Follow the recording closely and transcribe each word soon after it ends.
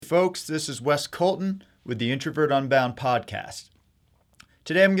folks. This is Wes Colton with the Introvert Unbound podcast.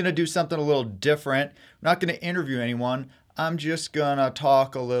 Today I'm going to do something a little different. I'm not going to interview anyone. I'm just going to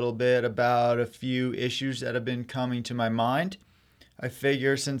talk a little bit about a few issues that have been coming to my mind. I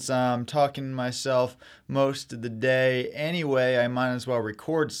figure since I'm talking to myself most of the day anyway, I might as well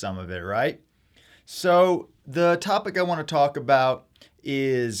record some of it, right? So the topic I want to talk about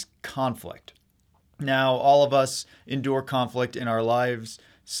is conflict. Now, all of us endure conflict in our lives.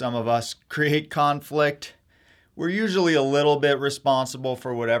 Some of us create conflict. We're usually a little bit responsible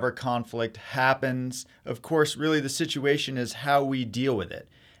for whatever conflict happens. Of course, really the situation is how we deal with it.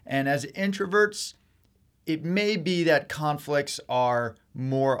 And as introverts, it may be that conflicts are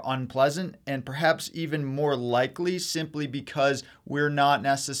more unpleasant and perhaps even more likely simply because we're not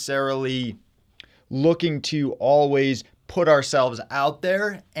necessarily looking to always put ourselves out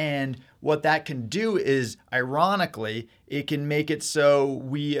there. And what that can do is, ironically, it can make it so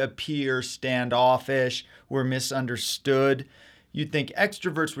we appear standoffish, we're misunderstood. You'd think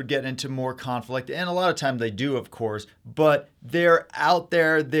extroverts would get into more conflict, and a lot of times they do, of course, but they're out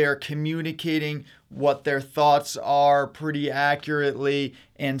there, they're communicating what their thoughts are pretty accurately,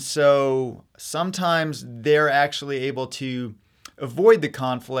 and so sometimes they're actually able to avoid the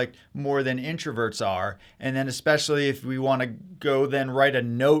conflict more than introverts are. And then especially if we want to go then write a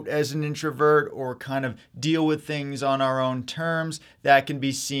note as an introvert or kind of deal with things on our own terms, that can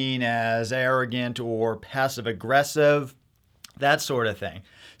be seen as arrogant or passive aggressive, that sort of thing.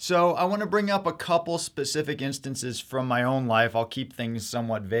 So I want to bring up a couple specific instances from my own life. I'll keep things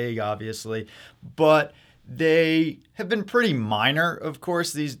somewhat vague, obviously, but they have been pretty minor. Of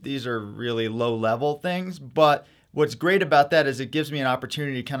course, these are really low-level things, but what's great about that is it gives me an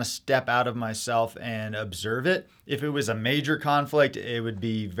opportunity to kind of step out of myself and observe it. If it was a major conflict, it would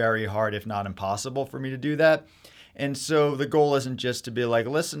be very hard, if not impossible, for me to do that. And so the goal isn't just to be like,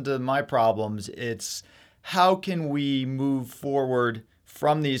 listen to my problems. It's how can we move forward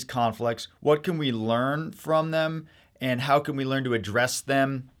from these conflicts? What can we learn from them? And how can we learn to address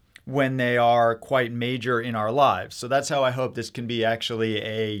them when they are quite major in our lives? So that's how I hope this can be actually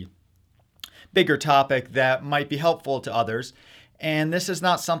a bigger topic that might be helpful to others. And this is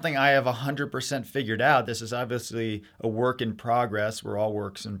not something I have 100% figured out. This is obviously a work in progress. We're all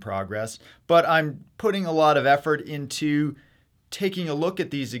works in progress. But I'm putting a lot of effort into taking a look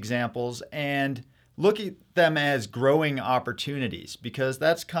at these examples and look at them as growing opportunities, because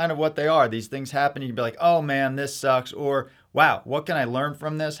that's kind of what they are. These things happen, you can be like, oh man, this sucks. Or, wow, what can I learn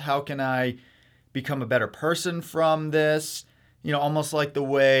from this? How can I become a better person from this? You know, almost like the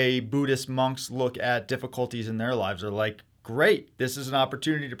way Buddhist monks look at difficulties in their lives. They're like, great, this is an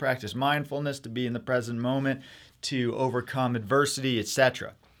opportunity to practice mindfulness, to be in the present moment, to overcome adversity,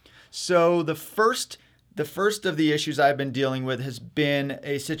 etc. So the first of the issues I've been dealing with has been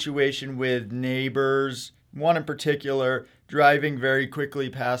a situation with neighbors, one in particular, driving very quickly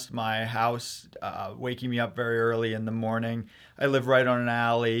past my house, waking me up very early in the morning. I live right on an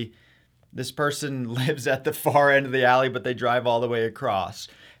alley. This person lives at the far end of the alley, but they drive all the way across.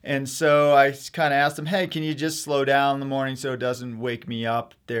 And so I kind of asked them, hey, can you just slow down in the morning so it doesn't wake me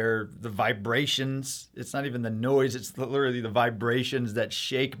up? They're the vibrations. It's not even the noise. It's literally the vibrations that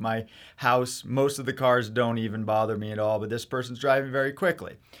shake my house. Most of the cars don't even bother me at all, but this person's driving very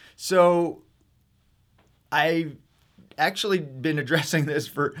quickly. So I've actually been addressing this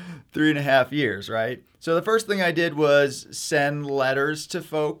for 3.5 years, right? So the first thing I did was send letters to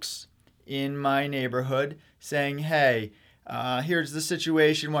folks in my neighborhood saying, hey, here's the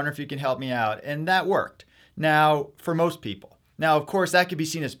situation, wonder if you can help me out. And that worked. Now, for most people. Now, of course, that could be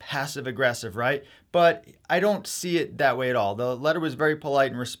seen as passive aggressive, right? But I don't see it that way at all. The letter was very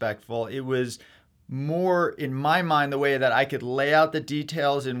polite and respectful. It was more, in my mind, the way that I could lay out the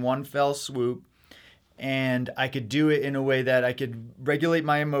details in one fell swoop, and I could do it in a way that I could regulate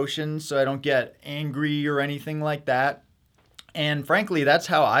my emotions so I don't get angry or anything like that. And frankly, that's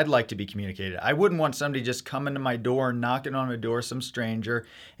how I'd like to be communicated. I wouldn't want somebody just coming to my door, knocking on my door, some stranger,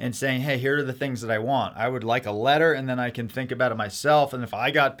 and saying, hey, here are the things that I want. I would like a letter, and then I can think about it myself. And if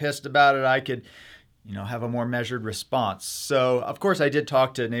I got pissed about it, I could, have a more measured response. So, of course, I did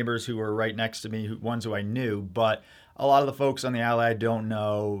talk to neighbors who were right next to me, ones who I knew, but a lot of the folks on the alley I don't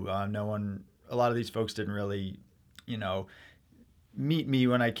know. A lot of these folks didn't really, meet me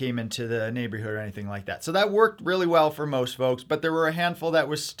when I came into the neighborhood or anything like that. So that worked really well for most folks, but there were a handful that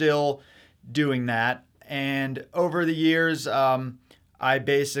was still doing that. And over the years, I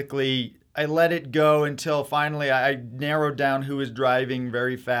let it go until finally I narrowed down who was driving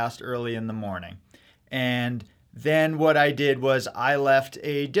very fast early in the morning. And then what I did was I left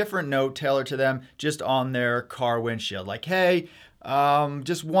a different note tailored to them just on their car windshield. Like, hey,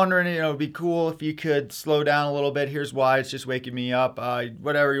 Just wondering, it'd be cool if you could slow down a little bit. Here's why. It's just waking me up.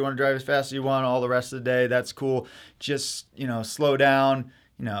 Whatever, you want to drive as fast as you want all the rest of the day. That's cool. Just, slow down,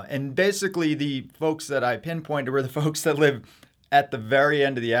 And basically the folks that I pinpointed were the folks that live at the very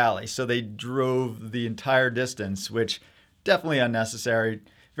end of the alley. So they drove the entire distance, which definitely unnecessary.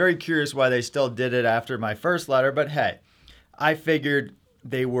 Very curious why they still did it after my first letter. But hey, I figured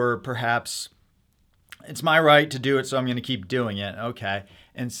they were perhaps, it's my right to do it, so I'm going to keep doing it. Okay.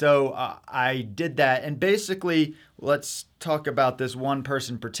 And so I did that. And basically, let's talk about this one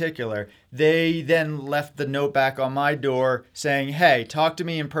person in particular. They then left the note back on my door saying, hey, talk to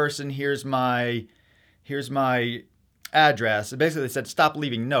me in person. Here's my address. And basically, they said, stop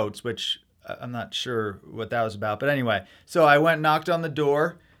leaving notes, which I'm not sure what that was about. But anyway, so I went and knocked on the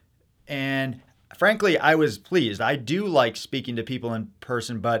door. And frankly, I was pleased. I do like speaking to people in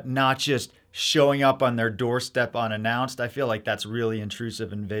person, but not just showing up on their doorstep unannounced. I feel like that's really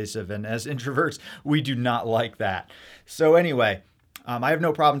intrusive, invasive, and as introverts, we do not like that. So anyway, I have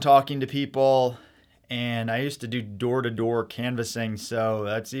no problem talking to people, and I used to do door-to-door canvassing, so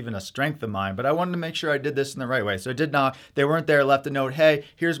that's even a strength of mine. But I wanted to make sure I did this in the right way. So I did not. They weren't there, left a note, hey,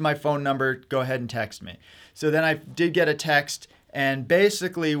 here's my phone number, go ahead and text me. So then I did get a text, and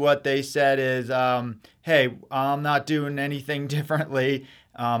basically what they said is, hey, I'm not doing anything differently.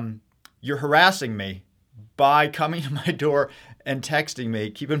 You're harassing me by coming to my door and texting me.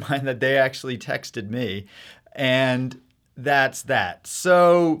 Keep in mind that they actually texted me, and that's that.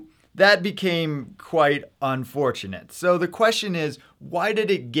 So that became quite unfortunate. So the question is, why did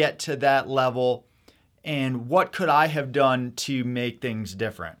it get to that level, and what could I have done to make things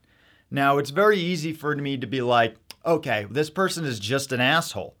different? Now, it's very easy for me to be like, okay, this person is just an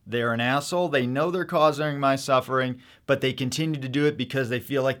asshole. They're an asshole. They know they're causing my suffering, but they continue to do it because they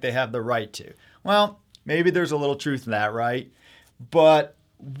feel like they have the right to. Well, maybe there's a little truth in that, right? But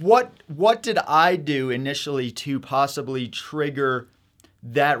what did I do initially to possibly trigger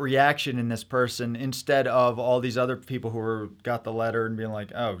that reaction in this person instead of all these other people who got the letter and being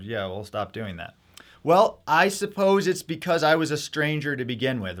like, oh, yeah, we'll stop doing that? Well, I suppose it's because I was a stranger to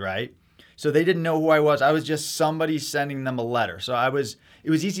begin with, right? So they didn't know who I was. I was just somebody sending them a letter. So it was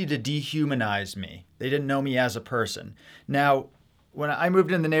easy to dehumanize me. They didn't know me as a person. Now, when I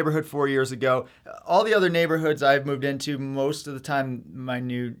moved in the neighborhood 4 years ago, all the other neighborhoods I've moved into, most of the time my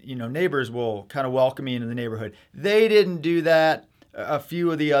new, neighbors will kind of welcome me into the neighborhood. They didn't do that. A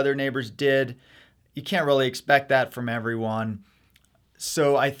few of the other neighbors did. You can't really expect that from everyone.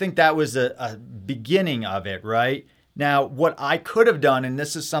 So I think that was a beginning of it, right? Now, what I could have done, and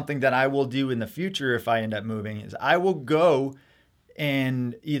this is something that I will do in the future if I end up moving, is I will go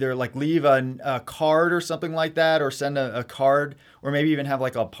and either like leave a card or something like that, or send a card, or maybe even have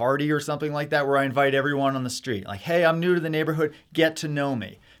like a party or something like that where I invite everyone on the street. Like, hey, I'm new to the neighborhood, get to know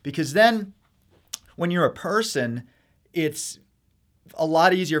me. Because then when you're a person, it's a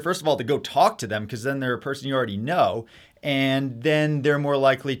lot easier, first of all, to go talk to them because then they're a person you already know. And then they're more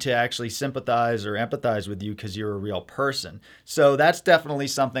likely to actually sympathize or empathize with you because you're a real person. So that's definitely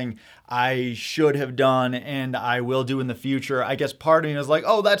something I should have done and I will do in the future. I guess part of me is like,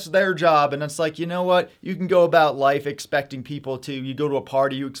 oh, that's their job. And it's like, you know what? You can go about life expecting people to, you go to a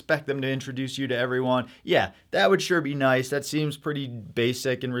party, you expect them to introduce you to everyone. Yeah, that would sure be nice. That seems pretty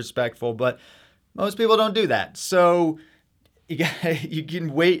basic and respectful, but most people don't do that. So you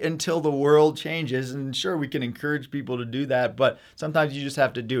can wait until the world changes, and sure, we can encourage people to do that, but sometimes you just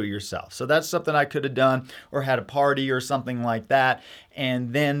have to do it yourself. So that's something I could have done, or had a party or something like that,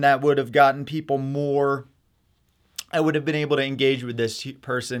 and then that would have gotten people more. I would have been able to engage with this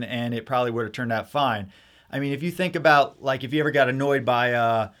person, and it probably would have turned out fine. I mean, if you think about, like, if you ever got annoyed by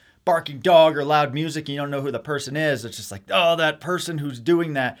a barking dog or loud music and you don't know who the person is, it's just like, oh, that person who's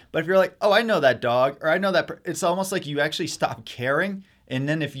doing that. But if you're like, oh, I know that dog, or I know that, it's almost like you actually stop caring. And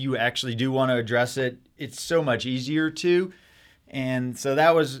then if you actually do want to address it, it's so much easier to. And so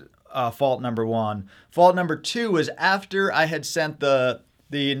that was fault number one. Fault number two was after I had sent the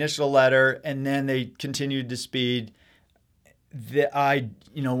initial letter and then they continued to speed,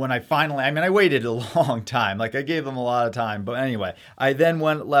 when I finally, I waited a long time. Like, I gave them a lot of time. But anyway, I then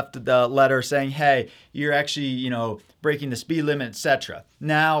left the letter saying, hey, you're actually, breaking the speed limit, etc.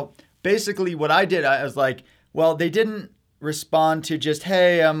 Now, basically what I did, I was like, well, they didn't respond to just,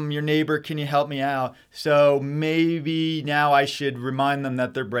 hey, I'm your neighbor, can you help me out? So maybe now I should remind them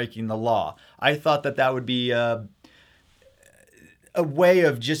that they're breaking the law. I thought that would be a way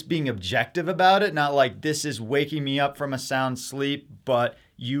of just being objective about it, not like this is waking me up from a sound sleep, but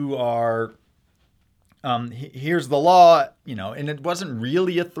you are, here's the law, and it wasn't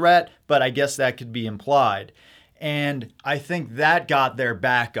really a threat, but I guess that could be implied. And I think that got their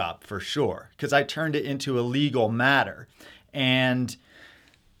back up for sure, because I turned it into a legal matter. And,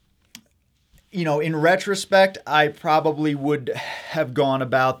 in retrospect, I probably would have gone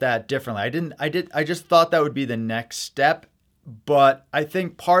about that differently. I just thought that would be the next step. But I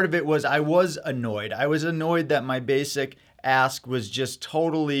think part of it was I was annoyed. I was annoyed that my basic ask was just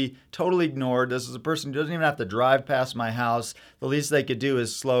totally ignored. This is a person who doesn't even have to drive past my house. The least they could do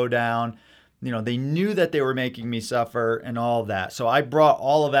is slow down. They knew that they were making me suffer and all of that. So I brought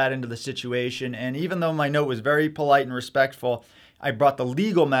all of that into the situation. And even though my note was very polite and respectful, I brought the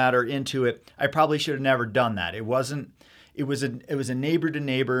legal matter into it. I probably should have never done that. It was a neighbor to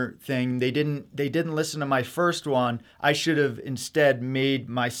neighbor thing. They didn't listen to my first one. I should have instead made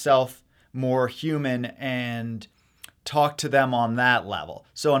myself more human and talked to them on that level.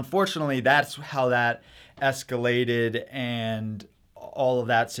 So unfortunately, that's how that escalated and all of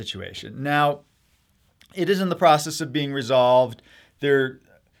that situation. Now, it is in the process of being resolved.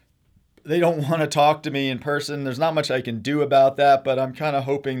 They don't want to talk to me in person. There's not much I can do about that, but I'm kind of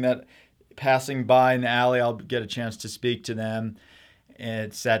hoping that passing by in the alley, I'll get a chance to speak to them,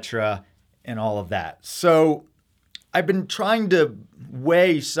 etc., and all of that. So I've been trying to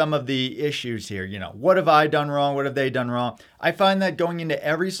weigh some of the issues here. What have I done wrong? What have they done wrong? I find that going into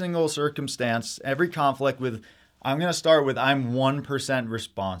every single circumstance, every conflict I'm going to start with, I'm 1%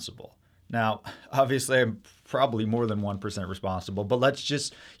 responsible. Now, obviously, I'm probably more than 1% responsible, but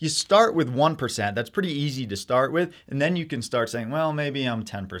you start with 1%. That's pretty easy to start with. And then you can start saying, well, maybe I'm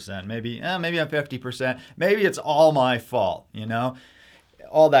 10%, maybe I'm 50%, maybe it's all my fault,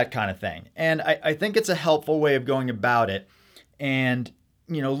 all that kind of thing. And I think it's a helpful way of going about it. And,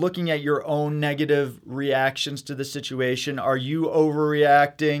 looking at your own negative reactions to the situation. Are you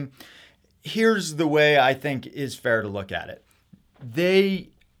overreacting? Here's the way I think is fair to look at it. They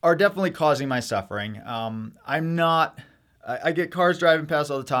are definitely causing my suffering. I get cars driving past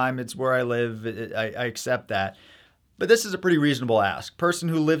all the time. It's where I live. I accept that. But this is a pretty reasonable ask. Person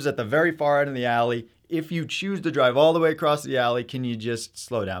who lives at the very far end of the alley, if you choose to drive all the way across the alley, can you just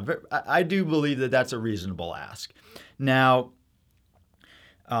slow down? I do believe that that's a reasonable ask. Now,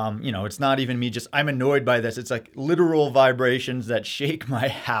 it's not even me I'm annoyed by this. It's like literal vibrations that shake my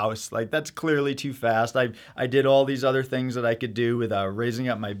house. Like, that's clearly too fast. I did all these other things that I could do with raising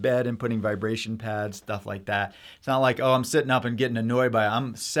up my bed and putting vibration pads, stuff like that. It's not like, I'm sitting up and getting annoyed by it.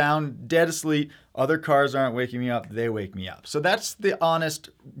 I'm sound dead asleep. Other cars aren't waking me up. They wake me up. So that's the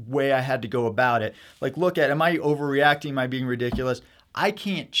honest way I had to go about it. Like, am I overreacting? Am I being ridiculous? I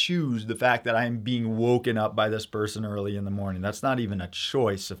can't choose the fact that I'm being woken up by this person early in the morning. That's not even a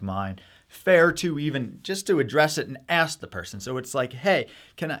choice of mine. Fair to even just to address it and ask the person. So it's like, hey,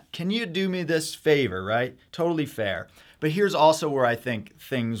 can you do me this favor, right? Totally fair. But here's also where I think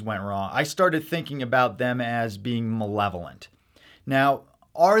things went wrong. I started thinking about them as being malevolent. Now,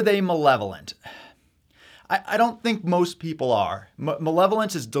 are they malevolent? I don't think most people are.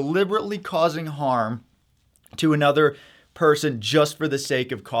 Malevolence is deliberately causing harm to another person just for the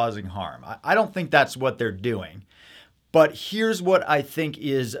sake of causing harm. I don't think that's what they're doing. But here's what I think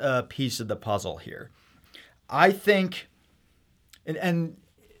is a piece of the puzzle here. I think,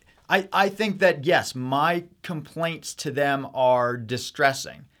 I think that, yes, my complaints to them are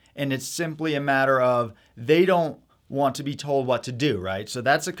distressing. And it's simply a matter of they don't want to be told what to do, right? So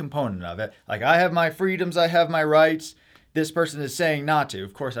that's a component of it. Like, I have my freedoms, I have my rights. This person is saying not to.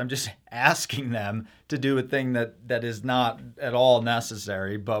 Of course, I'm just asking them to do a thing that is not at all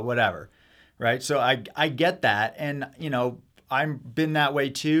necessary, but whatever, right? So I get that, and I've been that way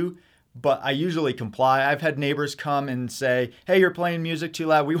too, but I usually comply. I've had neighbors come and say, hey, you're playing music too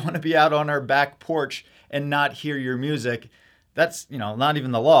loud. We want to be out on our back porch and not hear your music. That's, not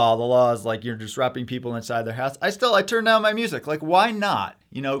even the law. The law is like you're disrupting people inside their house. I turn down my music. Like, why not?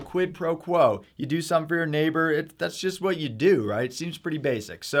 Quid pro quo. You do something for your neighbor. That's just what you do, right? It seems pretty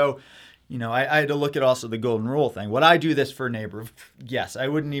basic. So, I had to look at also the golden rule thing. Would I do this for a neighbor? Yes, I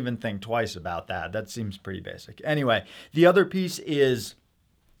wouldn't even think twice about that. That seems pretty basic. Anyway, the other piece is,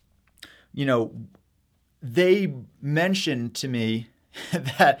 they mentioned to me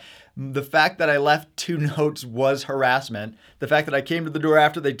that the fact that I left 2 notes was harassment. The fact that I came to the door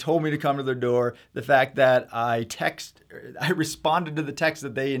after they told me to come to their door. The fact that I responded to the text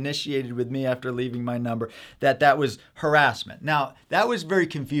that they initiated with me after leaving my number, that was harassment. Now, that was very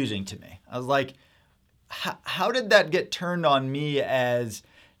confusing to me. I was like, how did that get turned on me as,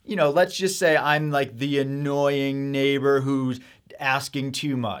 let's just say I'm like the annoying neighbor who's asking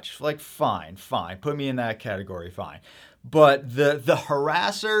too much. Like, fine. Put me in that category, fine. But the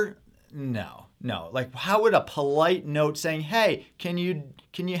harasser, no. No. Like, how would a polite note saying, hey, can you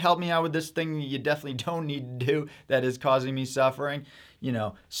help me out with this thing you definitely don't need to do that is causing me suffering?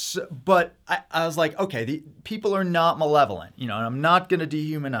 But I was like, okay, the people are not malevolent, and I'm not going to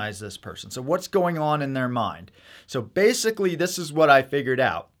dehumanize this person. So what's going on in their mind? So basically, this is what I figured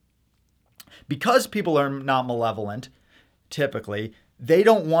out. Because people are not malevolent, typically, they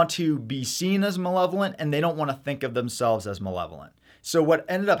don't want to be seen as malevolent and they don't want to think of themselves as malevolent. So what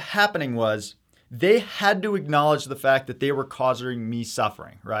ended up happening was they had to acknowledge the fact that they were causing me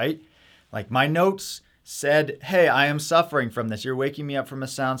suffering, right? Like my notes said, hey, I am suffering from this. You're waking me up from a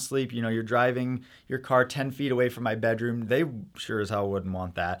sound sleep. You're driving your car 10 feet away from my bedroom. They sure as hell wouldn't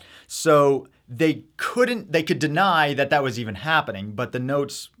want that. So they could deny that was even happening, but the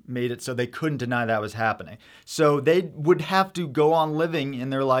notes made it so they couldn't deny that was happening. So they would have to go on living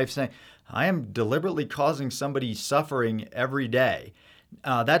in their life saying, I am deliberately causing somebody suffering every day.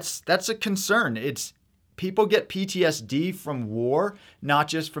 That's a concern. People get PTSD from war, not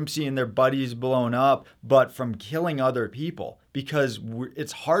just from seeing their buddies blown up, but from killing other people, because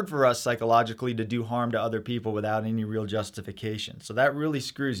it's hard for us psychologically to do harm to other people without any real justification. So that really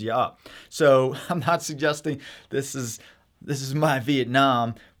screws you up. So I'm not suggesting this is my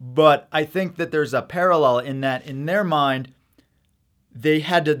Vietnam, but I think that there's a parallel in that in their mind, they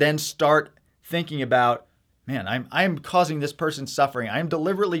had to then start thinking about, man, I'm causing this person suffering. I'm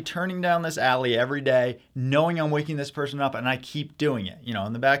deliberately turning down this alley every day, knowing I'm waking this person up, and I keep doing it.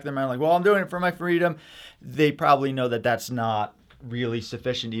 In the back of their mind, like, well, I'm doing it for my freedom. They probably know that that's not really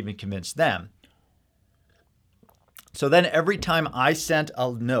sufficient to even convince them. So then every time I sent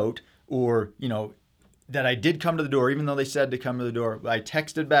a note or, that I did come to the door, even though they said to come to the door, I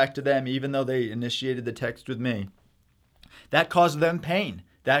texted back to them, even though they initiated the text with me. That caused them pain.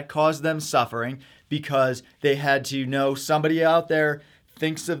 That caused them suffering because they had to know somebody out there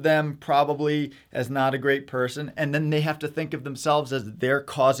thinks of them probably as not a great person, and then they have to think of themselves as they're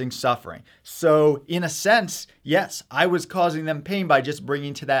causing suffering. So in a sense, yes, I was causing them pain by just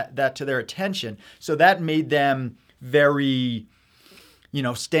bringing that to their attention. So that made them very,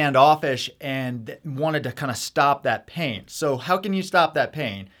 standoffish and wanted to kind of stop that pain. So how can you stop that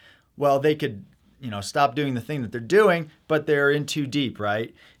pain? Well, they could stop doing the thing that they're doing, but they're in too deep,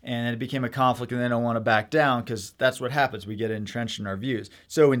 right? And it became a conflict and they don't want to back down because that's what happens. We get entrenched in our views.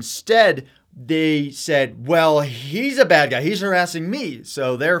 So instead, they said, well, he's a bad guy. He's harassing me.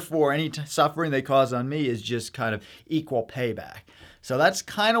 So therefore, any suffering they cause on me is just kind of equal payback. So that's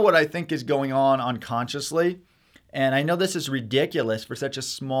kind of what I think is going on unconsciously. And I know this is ridiculous for such a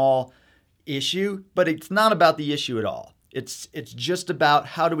small issue, but it's not about the issue at all. It's just about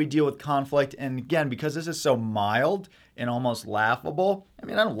how do we deal with conflict. And again, because this is so mild and almost laughable, I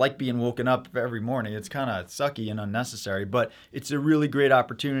don't like being woken up every morning. It's kind of sucky and unnecessary, but it's a really great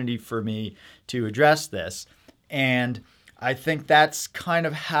opportunity for me to address this. And I think that's kind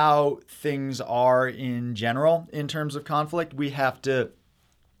of how things are in general in terms of conflict. We have to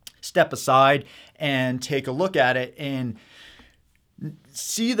step aside and take a look at it and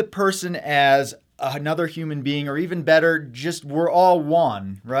see the person as another human being, or even better, just we're all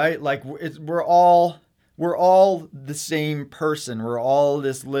one, right? Like we're all the same person. We're all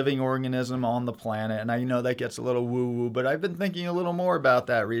this living organism on the planet. And I know that gets a little woo-woo, but I've been thinking a little more about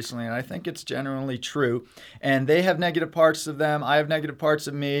that recently, and I think it's generally true. And they have negative parts of them. I have negative parts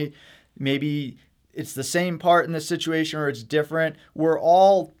of me. Maybe it's the same part in this situation or it's different. We're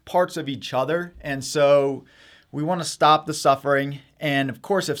all parts of each other. And so we want to stop the suffering. And of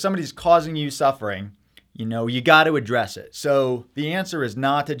course, if somebody's causing you suffering, you got to address it. So the answer is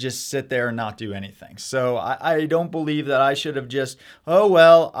not to just sit there and not do anything. So I don't believe that I should have just,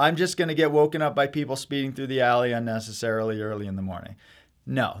 I'm just going to get woken up by people speeding through the alley unnecessarily early in the morning.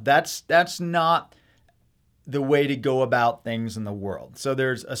 No, that's not the way to go about things in the world. So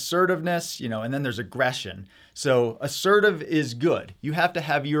there's assertiveness, and then there's aggression. So assertive is good. You have to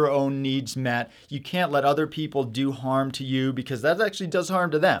have your own needs met. You can't let other people do harm to you because that actually does harm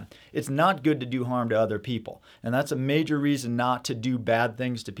to them. It's not good to do harm to other people. And that's a major reason not to do bad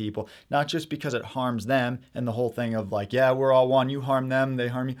things to people, not just because it harms them and the whole thing of like, yeah, we're all one. You harm them, they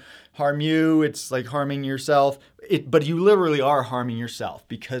harm you. It's like harming yourself. But you literally are harming yourself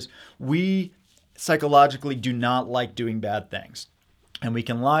because we psychologically do not like doing bad things. And we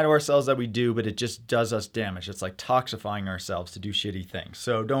can lie to ourselves that we do, but it just does us damage. It's like toxifying ourselves to do shitty things.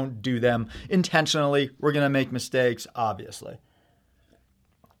 So don't do them intentionally. We're going to make mistakes, obviously.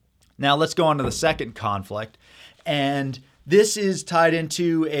 Now let's go on to the second conflict. And this is tied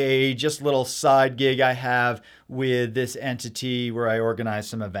into a just little side gig I have with this entity where I organize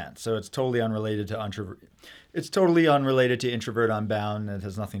some events. So it's totally unrelated to Introvert Unbound. It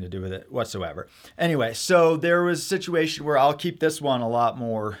has nothing to do with it whatsoever. Anyway, so there was a situation where I'll keep this one a lot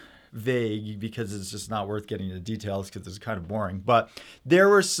more vague because it's just not worth getting into details because it's kind of boring. But there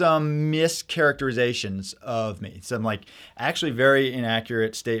were some mischaracterizations of me, some like actually very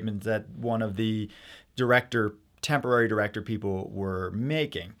inaccurate statements that one of the temporary director people were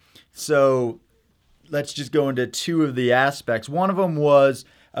making. So let's just go into two of the aspects. One of them was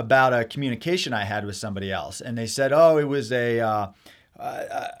about a communication I had with somebody else. And they said, oh, it was I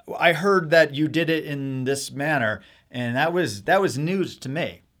heard that you did it in this manner. And that was news to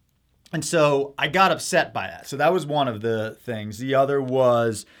me. And so I got upset by that. So that was one of the things. The other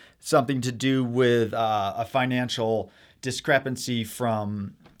was something to do with a financial discrepancy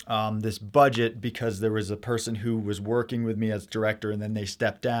from this budget, because there was a person who was working with me as director and then they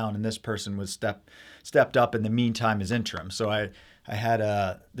stepped down, and this person was stepped up in the meantime as interim. So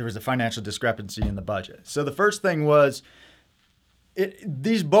there was a financial discrepancy in the budget. So the first thing was,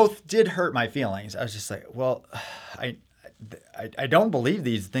 these both did hurt my feelings. I was just like, well, I don't believe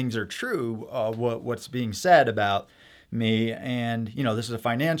these things are true, what's being said about me. And, this is a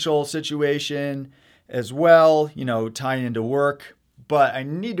financial situation as well, tying into work. But I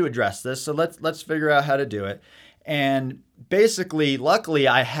need to address this. So let's figure out how to do it. And basically, luckily,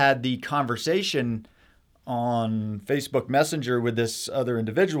 I had the conversation on Facebook Messenger with this other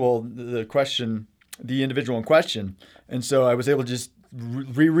individual, the individual in question. And so I was able to just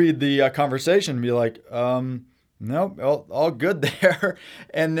reread the conversation and be like, no, all good there.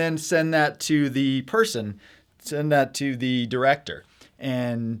 And then send that to the director.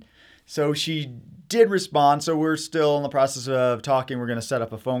 And so she did respond. So we're still in the process of talking. We're going to set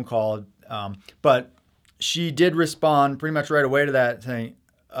up a phone call. But she did respond pretty much right away to that, saying,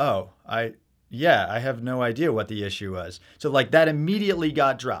 oh, I have no idea what the issue was. So like that immediately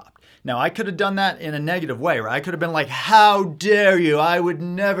got dropped. Now I could have done that in a negative way, right? I could have been like, how dare you? I would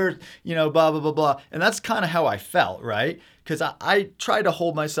never, blah, blah, blah, blah. And that's kind of how I felt, right? Because I try to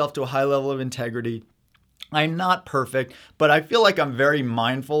hold myself to a high level of integrity. I'm not perfect, but I feel like I'm very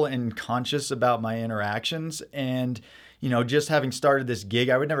mindful and conscious about my interactions. And, just having started this gig,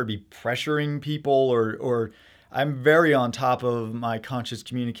 I would never be pressuring people or I'm very on top of my conscious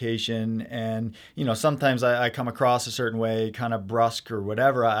communication. And, sometimes I come across a certain way, kind of brusque or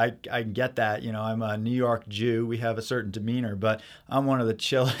whatever. I get that. I'm a New York Jew. We have a certain demeanor, but I'm one of the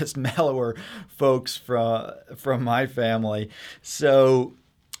chillest, mellower folks from my family. So,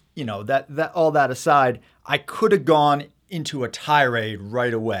 that all that aside, I could have gone into a tirade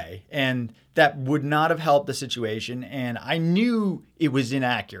right away, and that would not have helped the situation. And I knew it was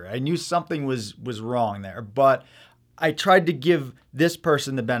inaccurate. I knew something was wrong there, but I tried to give this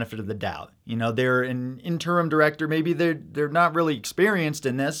person the benefit of the doubt. They're an interim director. Maybe they're not really experienced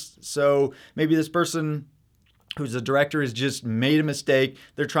in this. So maybe this person who's a director has just made a mistake.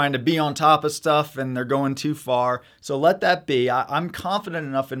 They're trying to be on top of stuff and they're going too far. So let that be. I'm confident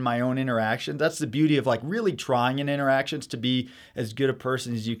enough in my own interaction. That's the beauty of like really trying in interactions to be as good a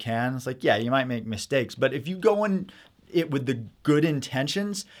person as you can. It's like, yeah, you might make mistakes, but if you go in it with the good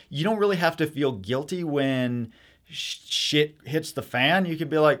intentions, you don't really have to feel guilty when shit hits the fan. You could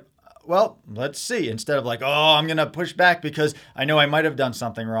be like, well, let's see. Instead of like, oh, I'm going to push back because I know I might have done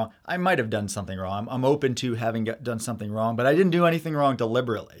something wrong. I might have done something wrong. I'm open to having done something wrong, but I didn't do anything wrong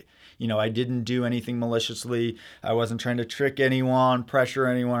deliberately. I didn't do anything maliciously. I wasn't trying to trick anyone, pressure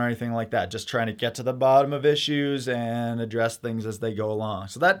anyone, or anything like that. Just trying to get to the bottom of issues and address things as they go along.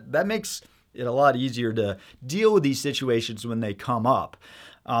 So that makes it a lot easier to deal with these situations when they come up.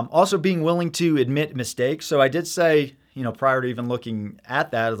 Also being willing to admit mistakes. So I did say, prior to even looking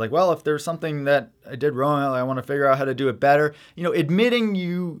at that, I was like, well, if there's something that I did wrong, I want to figure out how to do it better. Admitting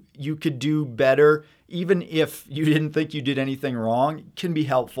you could do better, even if you didn't think you did anything wrong, can be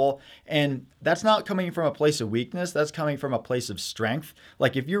helpful. And that's not coming from a place of weakness. That's coming from a place of strength.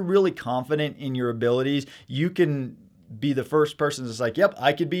 Like if you're really confident in your abilities, you can be the first person that's like, yep,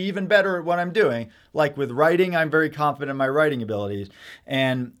 I could be even better at what I'm doing. Like with writing, I'm very confident in my writing abilities.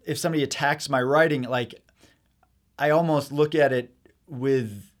 And if somebody attacks my writing, like I almost look at it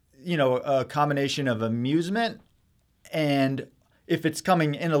with, a combination of amusement, and if it's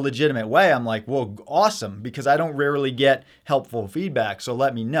coming in a legitimate way, I'm like, well, awesome, because I don't rarely get helpful feedback. So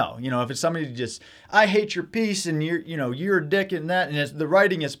let me know. If it's somebody just, I hate your piece and you're a dick and that, and the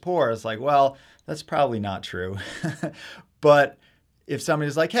writing is poor. It's like, well, that's probably not true. But if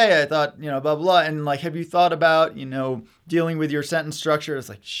somebody's like, hey, I thought, blah, blah, blah. And like, have you thought about, dealing with your sentence structure? It's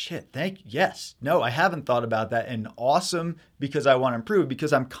like, shit, yes. No, I haven't thought about that. And awesome, because I want to improve,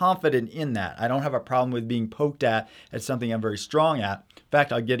 because I'm confident in that. I don't have a problem with being poked at something I'm very strong at. In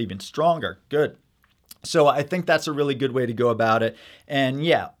fact, I'll get even stronger. Good. So I think that's a really good way to go about it. And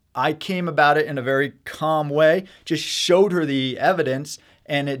yeah, I came about it in a very calm way, just showed her the evidence,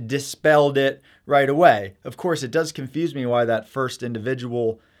 and it dispelled it right away. Of course, it does confuse me why that first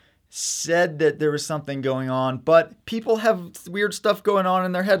individual said that there was something going on, but people have weird stuff going on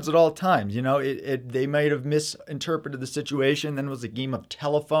in their heads at all times. They might have misinterpreted the situation. Then it was a game of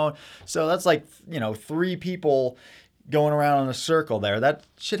telephone. So that's like, 3 people going around in a circle there. That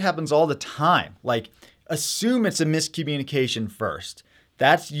shit happens all the time. Like, assume it's a miscommunication first.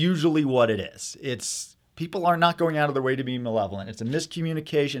 That's usually what it is. People are not going out of their way to be malevolent. It's a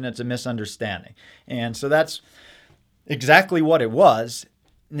miscommunication. It's a misunderstanding. And so that's exactly what it was.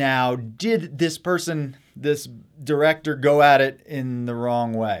 Now, did this director, go at it in the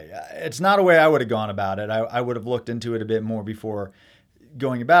wrong way? It's not a way I would have gone about it. I would have looked into it a bit more before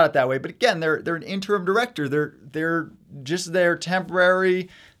going about it that way. But again, they're an interim director. They're just there temporary.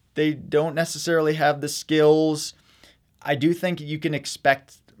 They don't necessarily have the skills. I do think you can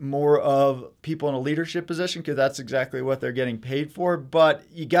expect more of people in a leadership position because that's exactly what they're getting paid for. But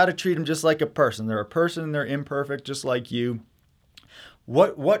you got to treat them just like a person. They're a person. They're imperfect, just like you.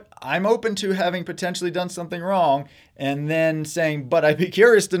 What I'm open to having potentially done something wrong and then saying, but I'd be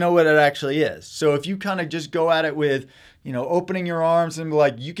curious to know what it actually is. So if you kind of just go at it with, opening your arms and be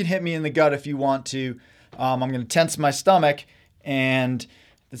like, you can hit me in the gut if you want to. I'm going to tense my stomach, and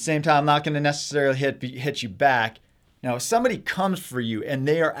at the same time, I'm not going to necessarily hit you back. Now, if somebody comes for you and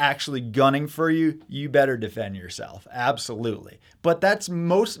they are actually gunning for you, you better defend yourself. Absolutely. But that's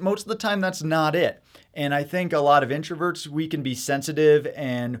most of the time, that's not it. And I think a lot of introverts, we can be sensitive,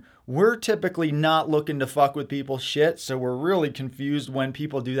 and we're typically not looking to fuck with people's shit. So we're really confused when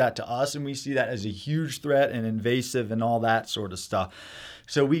people do that to us, and we see that as a huge threat and invasive and all that sort of stuff.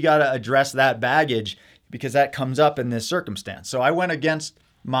 So we got to address that baggage because that comes up in this circumstance. So I went against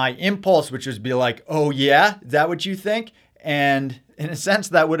my impulse, which was be like, oh yeah, is that what you think? And in a sense,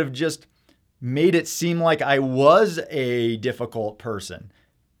 that would have just made it seem like I was a difficult person.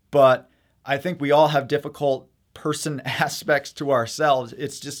 But I think we all have difficult person aspects to ourselves.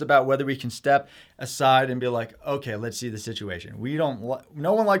 It's just about whether we can step aside and be like, okay, let's see the situation.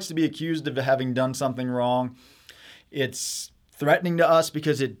 No one likes to be accused of having done something wrong. It's threatening to us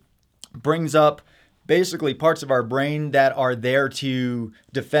because it brings up basically parts of our brain that are there to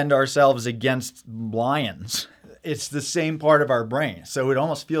defend ourselves against lions. It's the same part of our brain. So it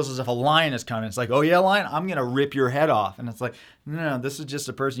almost feels as if a lion is coming. It's like, oh yeah, lion, I'm going to rip your head off. And it's like, no, this is just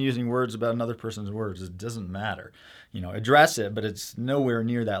a person using words about another person's words. It doesn't matter. Address it, but it's nowhere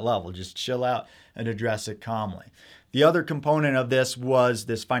near that level. Just chill out and address it calmly. The other component of this was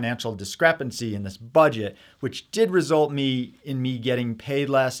this financial discrepancy in this budget, which did result in me getting paid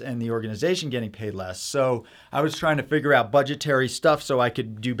less and the organization getting paid less. So I was trying to figure out budgetary stuff so I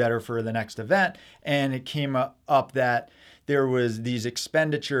could do better for the next event. And it came up that there was these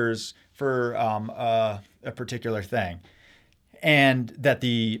expenditures for a particular thing, and that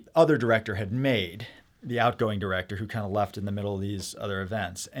the other director had made, the outgoing director who kind of left in the middle of these other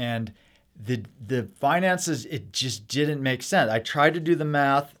events. And the finances, it just didn't make sense. I tried to do the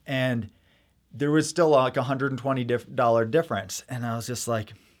math, and there was still like $120 difference. And I was just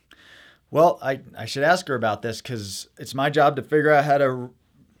like, well, I should ask her about this because it's my job to figure out how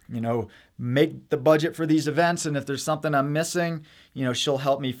to, make the budget for these events. And if there's something I'm missing, she'll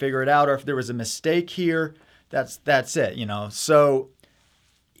help me figure it out. Or if there was a mistake here, that's it, So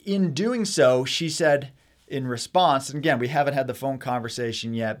in doing so, she said, in response, and again, we haven't had the phone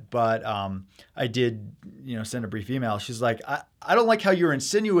conversation yet, but I did, send a brief email. She's like, I don't like how you're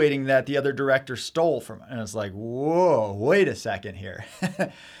insinuating that the other director stole from it. And it's like, whoa, wait a second here.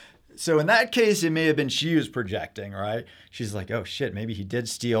 So in that case, it may have been she was projecting, right? She's like, oh shit, maybe he did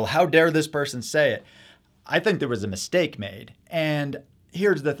steal. How dare this person say it? I think there was a mistake made. And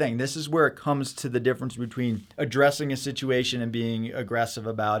here's the thing. This is where it comes to the difference between addressing a situation and being aggressive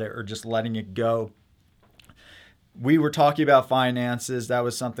about it or just letting it go. We were talking about finances. That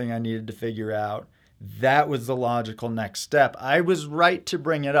was something I needed to figure out. That was the logical next step. I was right to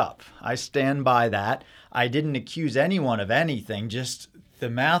bring it up. I stand by that. I didn't accuse anyone of anything. Just the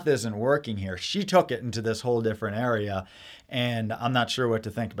math isn't working here. She took it into this whole different area, and I'm not sure what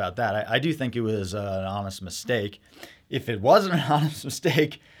to think about that. I do think it was an honest mistake. If it wasn't an honest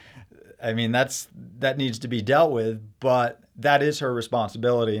mistake, I mean, that needs to be dealt with, but that is her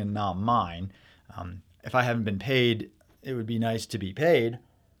responsibility and not mine. If I haven't been paid it would be nice to be paid.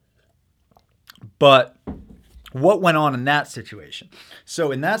 But what went on in that situation?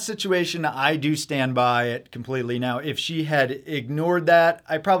 So in that situation, I do stand by it completely. Now, if she had ignored that,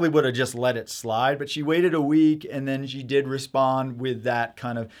 I probably would have just let it slide. But she waited a week, and then she did respond with that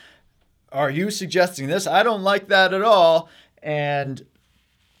kind of, "Are you suggesting this? I don't like that at all." And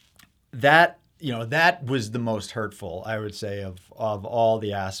that, that was the most hurtful, I would say, of all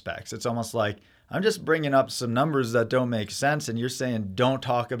the aspects. It's almost like, I'm just bringing up some numbers that don't make sense, and you're saying don't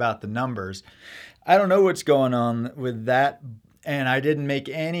talk about the numbers. I don't know what's going on with that, and I didn't make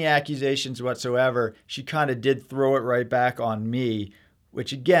any accusations whatsoever. She kind of did throw it right back on me,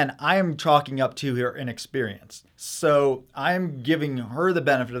 which again, I am chalking up to her inexperience. So I'm giving her the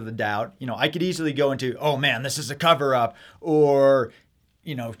benefit of the doubt. I could easily go into, oh man, this is a cover up, or,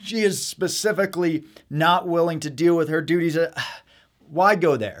 she is specifically not willing to deal with her duties. Why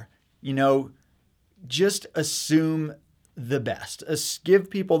go there? Just assume the best. Give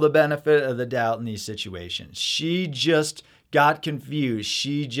people the benefit of the doubt in these situations. She just got confused.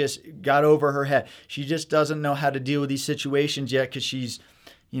 She just got over her head. She just doesn't know how to deal with these situations yet because she's,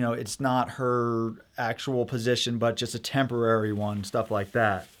 it's not her actual position, but just a temporary one, stuff like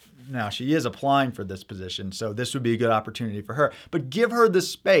that. Now, she is applying for this position, so this would be a good opportunity for her. But give her the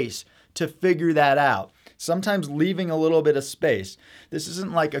space to figure that out. Sometimes leaving a little bit of space. This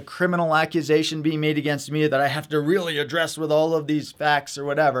isn't like a criminal accusation being made against me that I have to really address with all of these facts or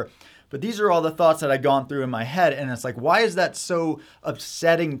whatever. But these are all the thoughts that I've gone through in my head. And it's like, why is that so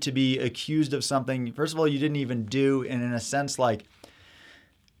upsetting to be accused of something, first of all, you didn't even do, and in a sense, like,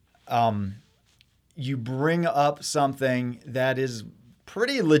 you bring up something that is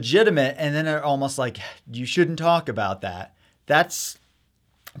pretty legitimate, and then they're almost like, you shouldn't talk about that.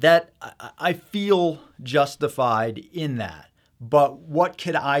 That I feel justified in that. But what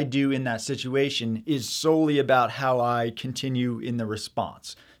could I do in that situation is solely about how I continue in the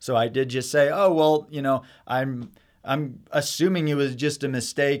response. So I did just say, oh, well, I'm assuming it was just a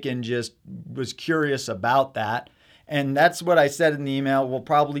mistake and just was curious about that. And that's what I said in the email. We'll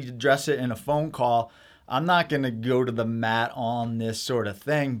probably address it in a phone call. I'm not going to go to the mat on this sort of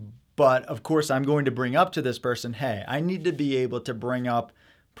thing. But of course, I'm going to bring up to this person, hey, I need to be able to bring up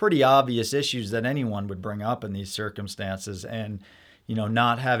pretty obvious issues that anyone would bring up in these circumstances and,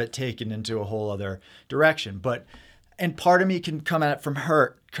 not have it taken into a whole other direction. And part of me can come at it from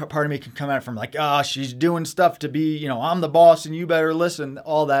hurt. Part of me can come at it from like, she's doing stuff to be, I'm the boss and you better listen,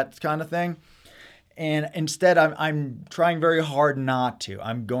 all that kind of thing. And instead, I'm trying very hard not to.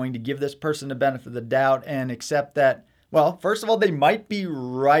 I'm going to give this person the benefit of the doubt and accept that, well, first of all, they might be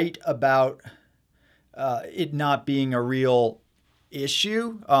right about it not being a real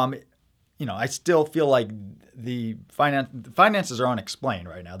issue. I still feel like the finances are unexplained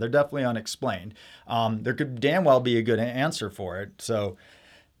right now. They're definitely unexplained. There could damn well be a good answer for it. So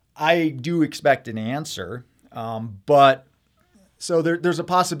I do expect an answer. But so there's a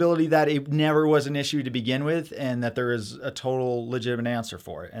possibility that it never was an issue to begin with and that there is a total legitimate answer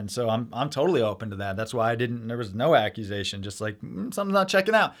for it. And so I'm totally open to that. That's why there was no accusation, just like something's not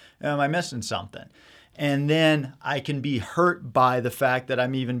checking out. Am I missing something? And then I can be hurt by the fact that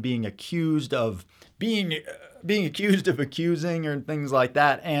I'm even being accused of being accused of accusing or things like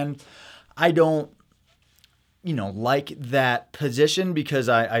that. And I don't, like that position because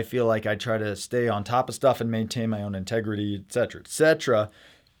I feel like I try to stay on top of stuff and maintain my own integrity, et cetera, et cetera.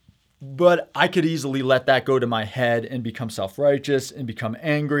 But I could easily let that go to my head and become self-righteous and become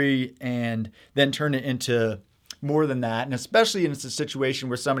angry and then turn it into more than that. And especially in a situation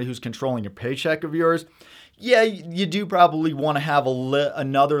where somebody who's controlling a paycheck of yours, yeah, you do probably want to have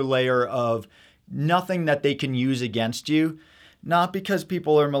another layer of nothing that they can use against you. Not because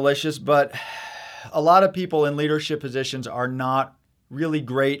people are malicious, but a lot of people in leadership positions are not really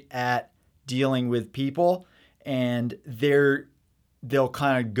great at dealing with people. And they'll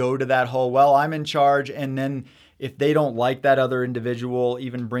kind of go to that whole, well, I'm in charge. And then if they don't like that other individual,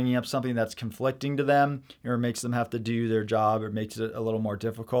 even bringing up something that's conflicting to them or makes them have to do their job or makes it a little more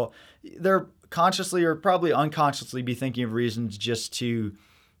difficult, they're consciously or probably unconsciously be thinking of reasons just to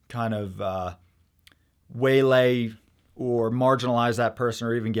kind of waylay or marginalize that person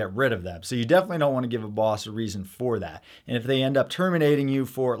or even get rid of them. So you definitely don't want to give a boss a reason for that. And if they end up terminating you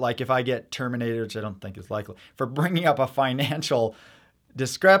for, like if I get terminated, which I don't think is likely, for bringing up a financial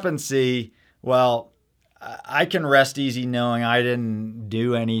discrepancy, well, I can rest easy knowing I didn't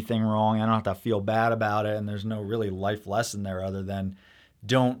do anything wrong. I don't have to feel bad about it. And there's no really life lesson there other than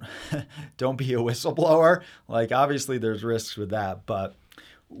don't be a whistleblower. Like obviously there's risks with that, but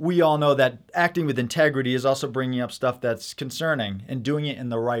we all know that acting with integrity is also bringing up stuff that's concerning and doing it in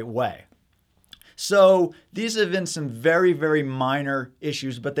the right way. So these have been some very, very minor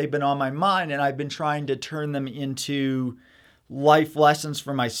issues, but they've been on my mind, and I've been trying to turn them into life lessons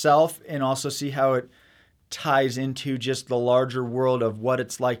for myself and also see how it ties into just the larger world of what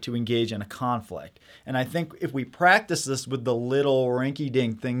it's like to engage in a conflict. And I think if we practice this with the little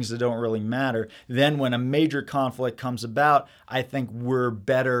rinky-dink things that don't really matter, then when a major conflict comes about, I think we're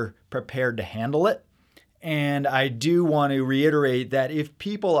better prepared to handle it. And I do want to reiterate that if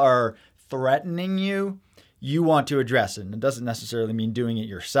people are threatening you, you want to address it. And it doesn't necessarily mean doing it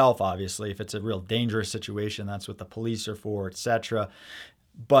yourself, obviously. If it's a real dangerous situation, that's what the police are for, etc.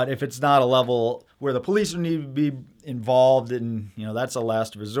 But if it's not a level where the police need to be involved and, that's a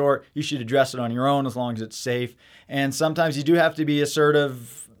last resort, you should address it on your own as long as it's safe. And sometimes you do have to be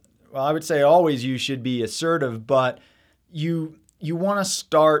assertive. Well, I would say always you should be assertive, but you want to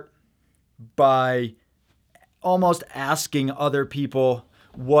start by almost asking other people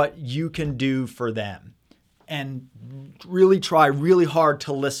what you can do for them and really try really hard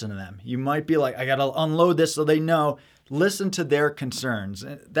to listen to them. You might be like, I got to unload this so they know. Listen to their concerns.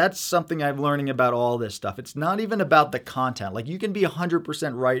 That's something I'm learning about all this stuff. It's not even about the content. Like, you can be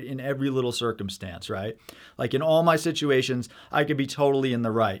 100% right in every little circumstance, right? Like in all my situations, I could be totally in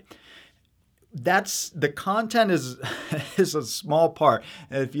the right. The content is a small part.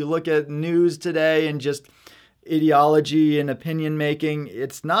 If you look at news today and just ideology and opinion making,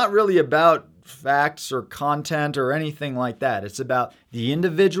 it's not really about facts or content or anything like that. It's about the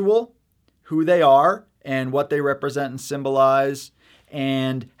individual, who they are, and what they represent and symbolize,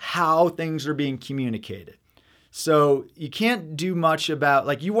 and how things are being communicated. So you can't do much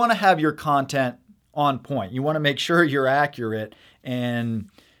about, you want to have your content on point. You want to make sure you're accurate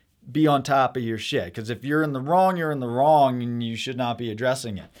and be on top of your shit. Because if you're in the wrong, you're in the wrong, and you should not be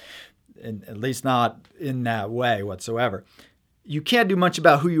addressing it. And at least not in that way whatsoever. You can't do much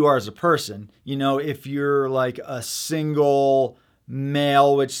about who you are as a person. If you're like a single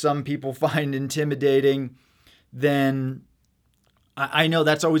male, which some people find intimidating, then I know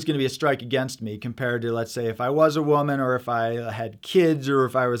that's always going to be a strike against me compared to, let's say, if I was a woman or if I had kids or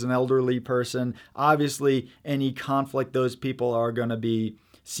if I was an elderly person. Obviously, any conflict, those people are going to be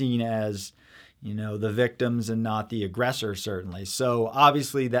seen as, the victims and not the aggressor, certainly. So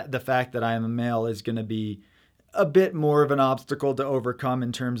obviously that the fact that I am a male is going to be a bit more of an obstacle to overcome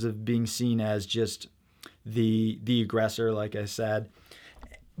in terms of being seen as just the aggressor, like I said.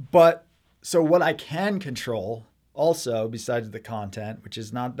 But so what I can control also, besides the content, which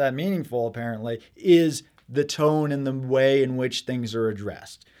is not that meaningful apparently, is the tone and the way in which things are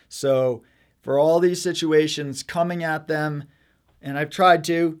addressed. So for all these situations, coming at them, and I've tried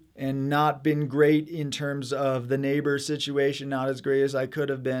to, and not been great in terms of the neighbor situation, not as great as I could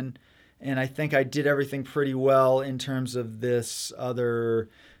have been. And I think I did everything pretty well in terms of this other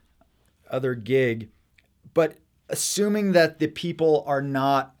gig. But assuming that the people are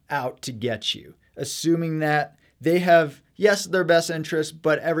not out to get you, assuming that they have, yes, their best interests,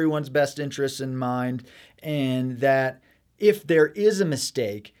 but everyone's best interests in mind, and that if there is a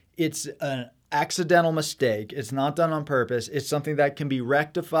mistake, it's an accidental mistake. It's not done on purpose. It's something that can be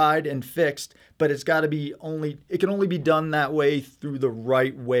rectified and fixed, but it can only be done that way through the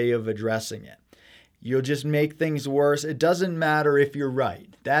right way of addressing it. You'll just make things worse. It doesn't matter if you're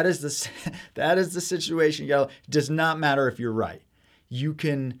right. That is the situation. It does not matter if you're right. You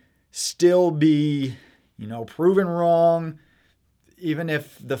can still be, proven wrong, even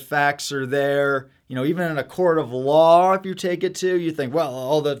if the facts are there. Even in a court of law, if you take it to, you think, well,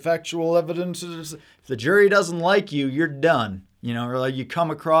 all the factual evidence is, if the jury doesn't like you, you're done. Or like you come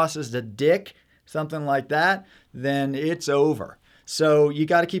across as a dick, something like that, then it's over. So you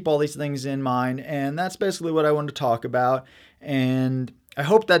got to keep all these things in mind. And that's basically what I wanted to talk about. And I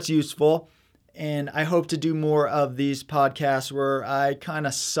hope that's useful. And I hope to do more of these podcasts where I kind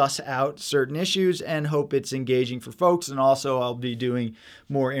of suss out certain issues and hope it's engaging for folks. And also I'll be doing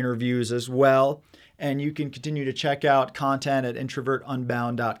more interviews as well. And you can continue to check out content at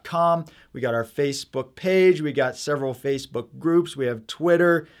introvertunbound.com. We got our Facebook page. We got several Facebook groups. We have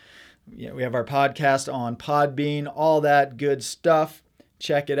Twitter. We have our podcast on Podbean, all that good stuff.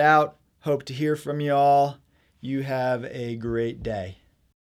 Check it out. Hope to hear from you all. You have a great day.